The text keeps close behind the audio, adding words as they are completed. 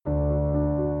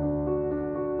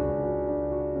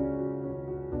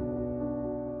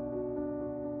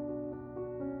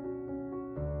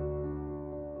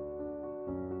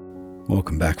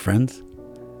Welcome back, friends.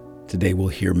 Today we'll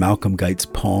hear Malcolm Guite's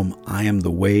poem, I Am the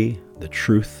Way, the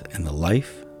Truth, and the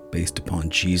Life, based upon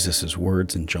Jesus'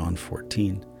 words in John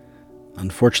 14.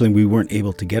 Unfortunately, we weren't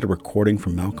able to get a recording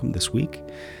from Malcolm this week,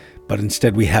 but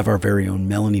instead we have our very own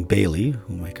Melanie Bailey,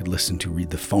 whom I could listen to read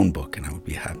the phone book, and I would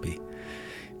be happy.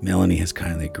 Melanie has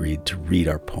kindly agreed to read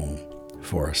our poem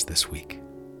for us this week.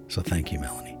 So thank you,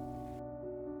 Melanie.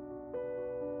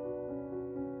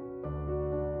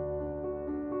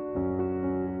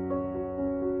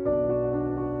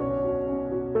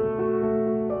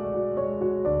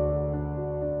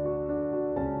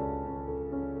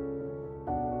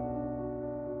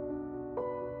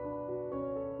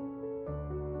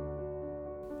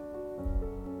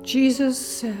 Jesus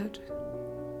said,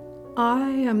 I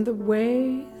am the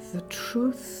way, the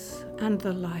truth, and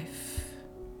the life.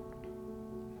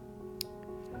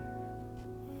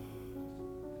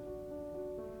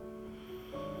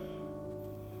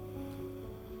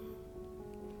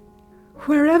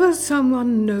 Wherever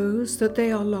someone knows that they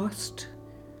are lost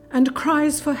and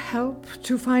cries for help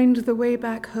to find the way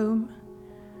back home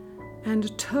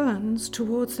and turns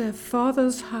towards their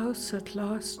Father's house at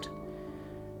last,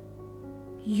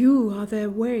 you are their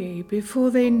way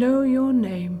before they know your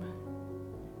name.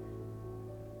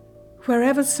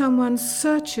 Wherever someone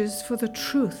searches for the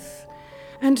truth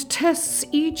and tests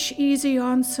each easy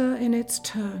answer in its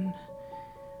turn,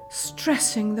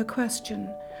 stressing the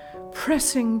question,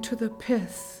 pressing to the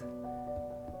pith,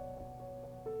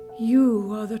 you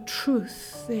are the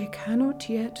truth they cannot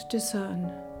yet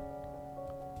discern.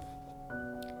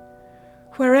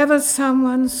 Wherever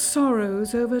someone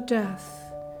sorrows over death,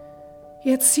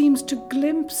 yet seems to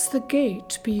glimpse the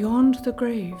gate beyond the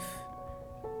grave,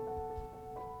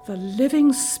 the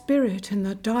living spirit in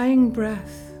the dying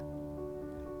breath,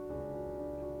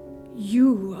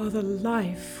 you are the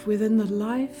life within the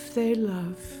life they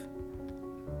love.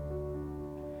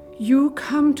 You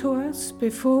come to us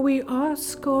before we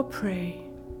ask or pray,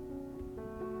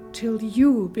 till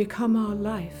you become our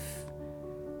life,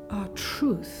 our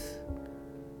truth,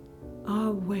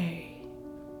 our way.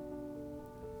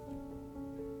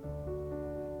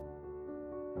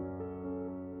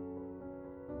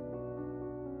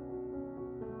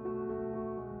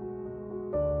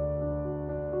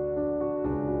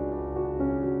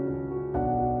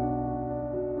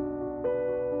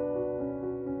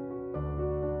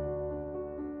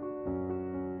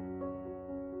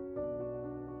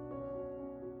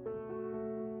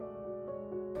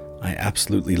 I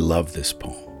absolutely love this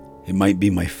poem. It might be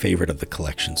my favorite of the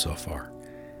collection so far.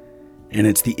 And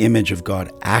it's the image of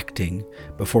God acting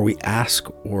before we ask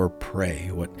or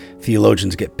pray, what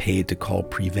theologians get paid to call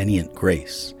prevenient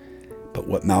grace, but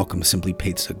what Malcolm simply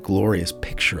paints a glorious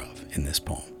picture of in this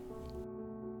poem.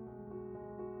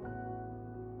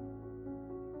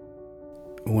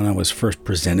 When I was first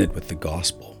presented with the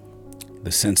gospel,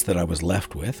 the sense that I was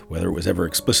left with, whether it was ever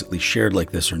explicitly shared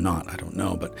like this or not, I don't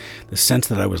know, but the sense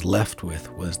that I was left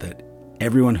with was that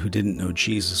everyone who didn't know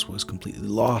Jesus was completely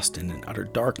lost and in utter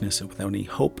darkness and without any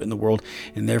hope in the world,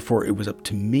 and therefore it was up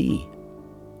to me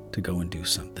to go and do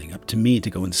something, up to me to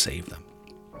go and save them.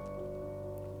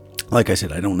 Like I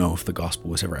said, I don't know if the gospel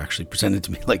was ever actually presented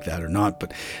to me like that or not,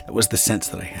 but that was the sense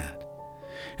that I had.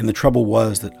 And the trouble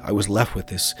was that I was left with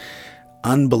this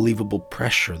unbelievable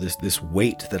pressure, this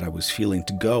weight that I was feeling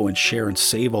to go and share and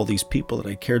save all these people that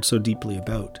I cared so deeply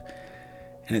about.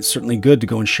 And it's certainly good to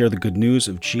go and share the good news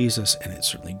of Jesus, and it's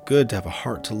certainly good to have a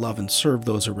heart to love and serve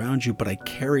those around you, but I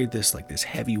carried this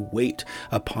heavy weight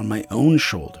upon my own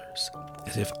shoulders,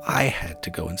 as if I had to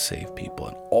go and save people,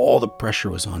 and all the pressure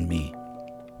was on me.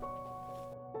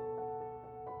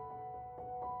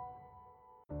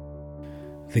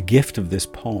 The gift of this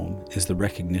poem is the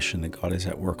recognition that God is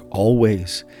at work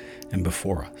always and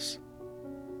before us.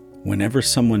 Whenever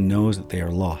someone knows that they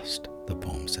are lost, the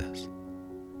poem says,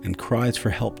 and cries for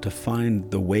help to find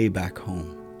the way back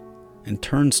home, and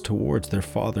turns towards their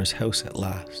Father's house at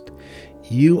last,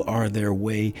 you are their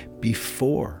way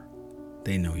before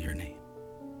they know your name.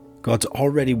 God's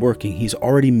already working. He's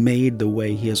already made the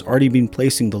way. He has already been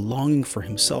placing the longing for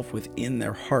himself within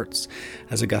their hearts.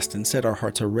 As Augustine said, our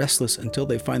hearts are restless until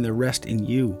they find their rest in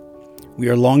you. We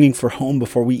are longing for home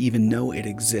before we even know it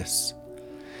exists.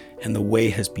 And the way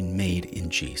has been made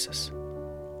in Jesus.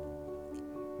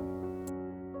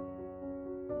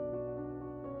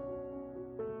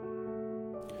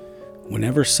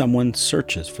 Whenever someone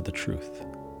searches for the truth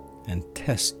and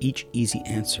tests each easy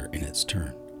answer in its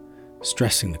turn,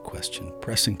 stressing the question,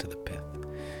 pressing to the pith,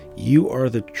 you are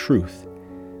the truth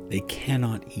they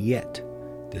cannot yet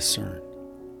discern.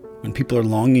 when people are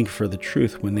longing for the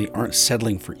truth, when they aren't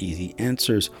settling for easy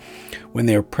answers, when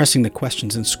they are pressing the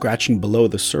questions and scratching below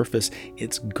the surface,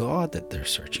 it's God that they're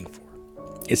searching for.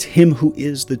 It's Him who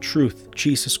is the truth,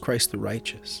 Jesus Christ the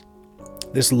righteous.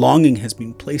 This longing has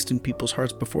been placed in people's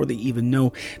hearts before they even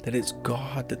know that it's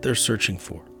God that they're searching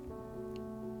for.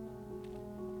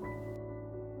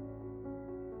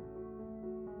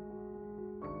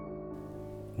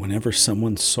 Whenever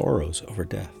someone sorrows over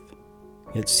death,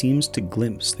 it seems to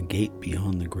glimpse the gate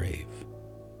beyond the grave,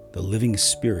 the living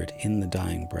spirit in the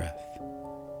dying breath.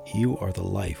 You are the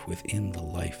life within the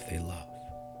life they love.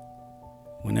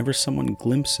 Whenever someone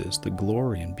glimpses the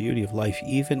glory and beauty of life,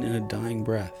 even in a dying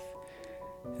breath,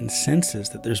 and senses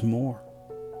that there's more,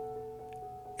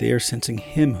 they are sensing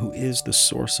Him who is the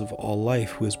source of all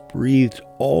life, who has breathed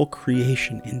all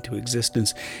creation into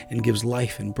existence and gives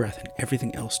life and breath and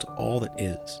everything else to all that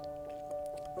is.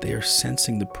 They are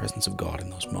sensing the presence of God in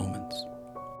those moments.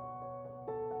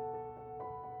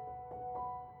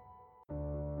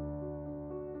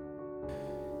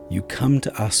 You come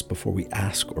to us before we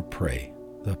ask or pray,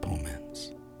 the poem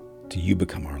ends. Do you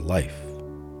become our life,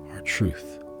 our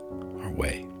truth, our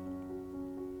way?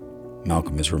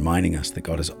 Malcolm is reminding us that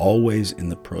God is always in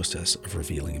the process of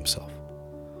revealing Himself.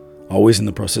 Always in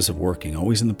the process of working,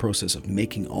 always in the process of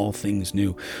making all things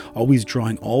new, always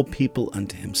drawing all people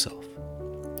unto Himself.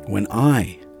 When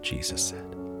I, Jesus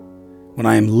said, when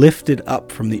I am lifted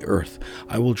up from the earth,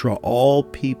 I will draw all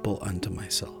people unto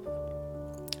myself.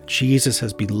 Jesus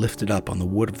has been lifted up on the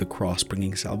wood of the cross,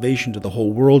 bringing salvation to the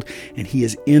whole world, and He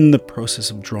is in the process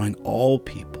of drawing all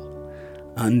people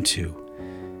unto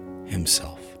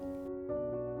Himself.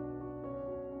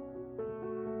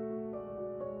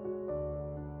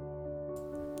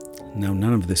 Now,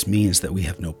 none of this means that we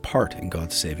have no part in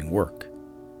God's saving work.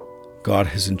 God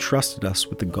has entrusted us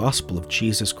with the gospel of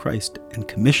Jesus Christ and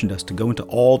commissioned us to go into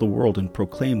all the world and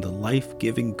proclaim the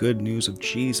life-giving good news of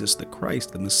Jesus the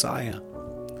Christ, the Messiah.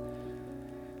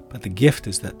 But the gift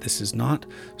is that this is not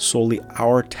solely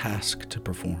our task to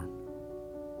perform.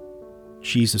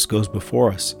 Jesus goes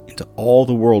before us into all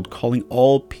the world, calling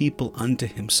all people unto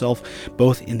Himself,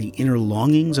 both in the inner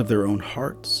longings of their own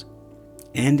hearts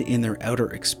and in their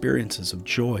outer experiences of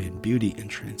joy and beauty and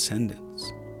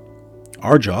transcendence.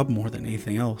 Our job, more than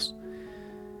anything else,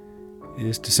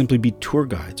 is to simply be tour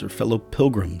guides or fellow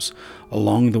pilgrims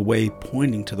along the way,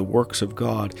 pointing to the works of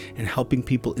God and helping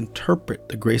people interpret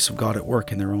the grace of God at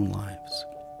work in their own lives.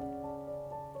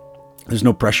 There's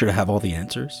no pressure to have all the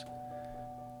answers.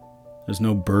 There's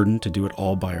no burden to do it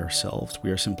all by ourselves.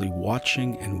 We are simply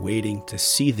watching and waiting to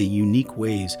see the unique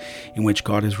ways in which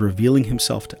God is revealing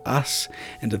Himself to us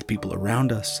and to the people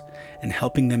around us and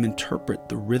helping them interpret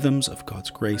the rhythms of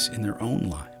God's grace in their own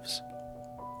lives.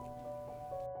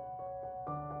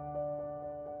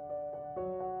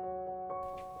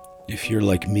 If you're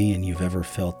like me and you've ever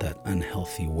felt that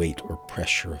unhealthy weight or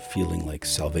pressure of feeling like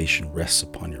salvation rests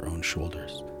upon your own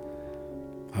shoulders,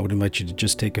 I would invite you to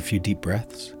just take a few deep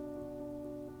breaths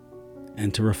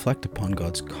and to reflect upon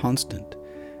God's constant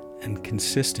and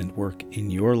consistent work in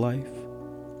your life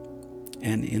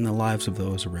and in the lives of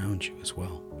those around you as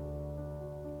well.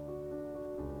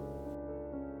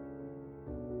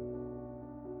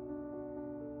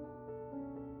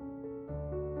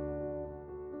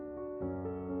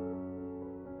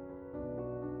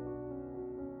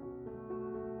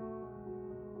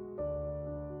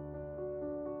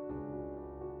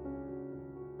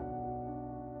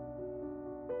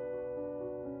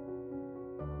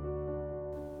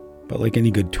 But like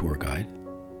any good tour guide,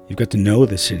 you've got to know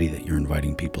the city that you're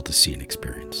inviting people to see and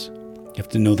experience. You have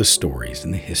to know the stories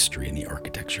and the history and the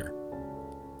architecture.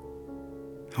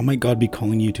 How might God be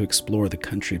calling you to explore the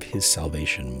country of His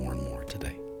salvation more and more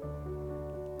today?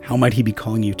 How might He be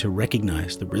calling you to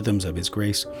recognize the rhythms of His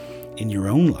grace in your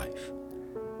own life,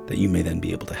 that you may then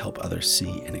be able to help others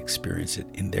see and experience it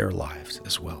in their lives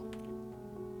as well?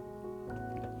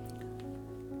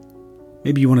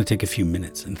 Maybe you want to take a few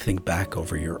minutes and think back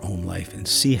over your own life and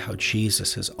see how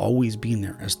Jesus has always been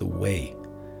there as the way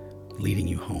leading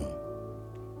you home.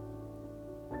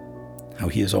 How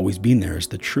He has always been there as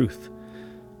the truth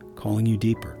calling you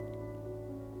deeper.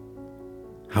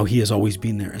 How He has always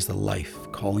been there as the life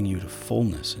calling you to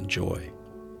fullness and joy.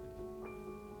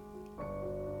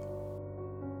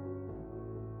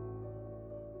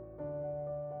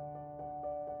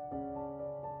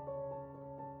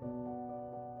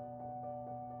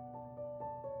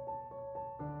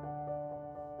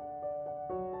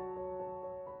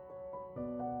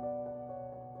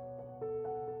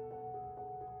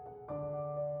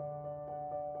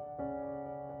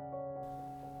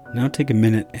 Now take a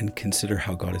minute and consider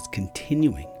how God is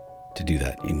continuing to do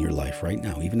that in your life right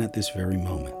now, even at this very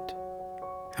moment?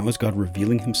 How is God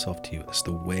revealing himself to you as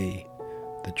the way,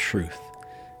 the truth,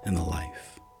 and the life?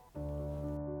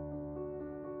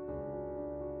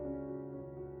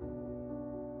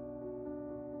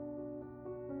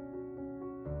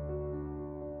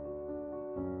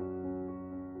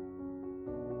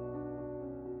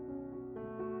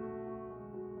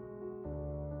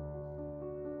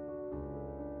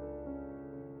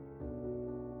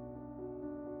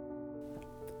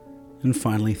 And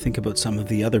finally, think about some of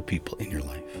the other people in your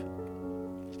life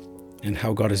and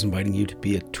how God is inviting you to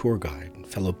be a tour guide and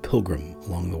fellow pilgrim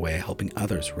along the way, helping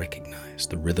others recognize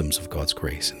the rhythms of God's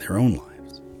grace in their own lives.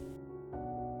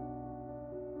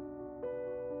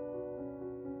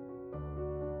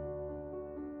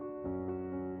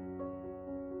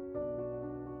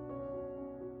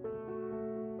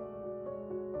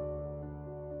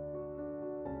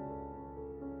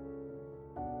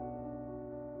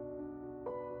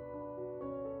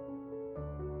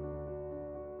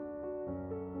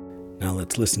 Now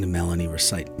let's listen to Melanie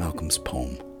recite Malcolm's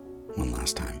poem one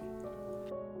last time.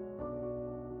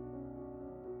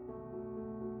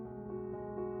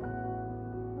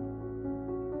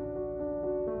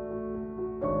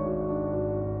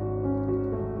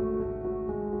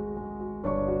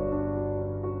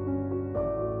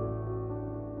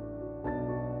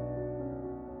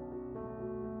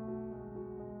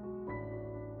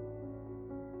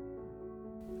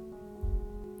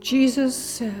 Jesus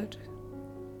said,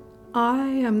 I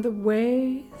am the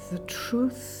way, the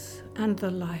truth, and the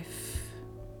life.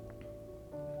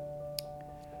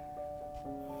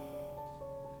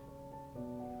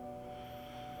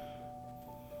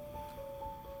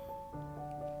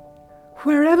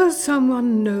 Wherever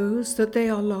someone knows that they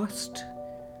are lost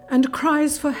and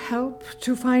cries for help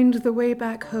to find the way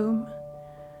back home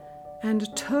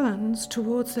and turns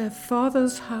towards their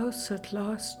Father's house at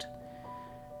last,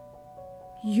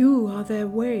 you are their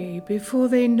way before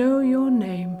they know your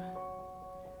name.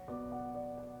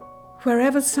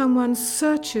 Wherever someone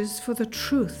searches for the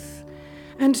truth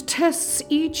and tests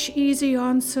each easy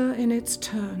answer in its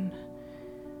turn,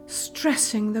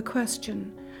 stressing the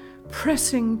question,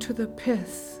 pressing to the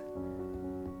pith,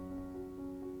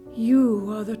 you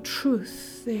are the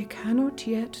truth they cannot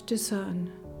yet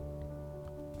discern.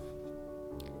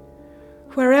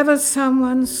 Wherever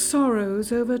someone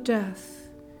sorrows over death,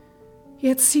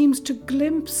 yet seems to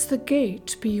glimpse the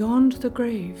gate beyond the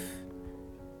grave,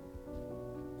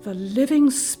 the living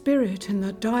spirit in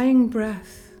the dying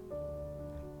breath,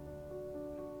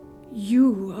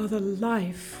 you are the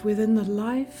life within the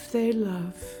life they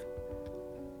love.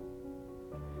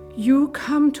 You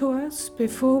come to us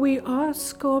before we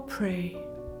ask or pray,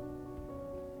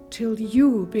 till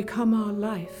you become our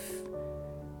life,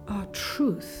 our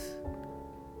truth,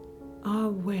 our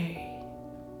way.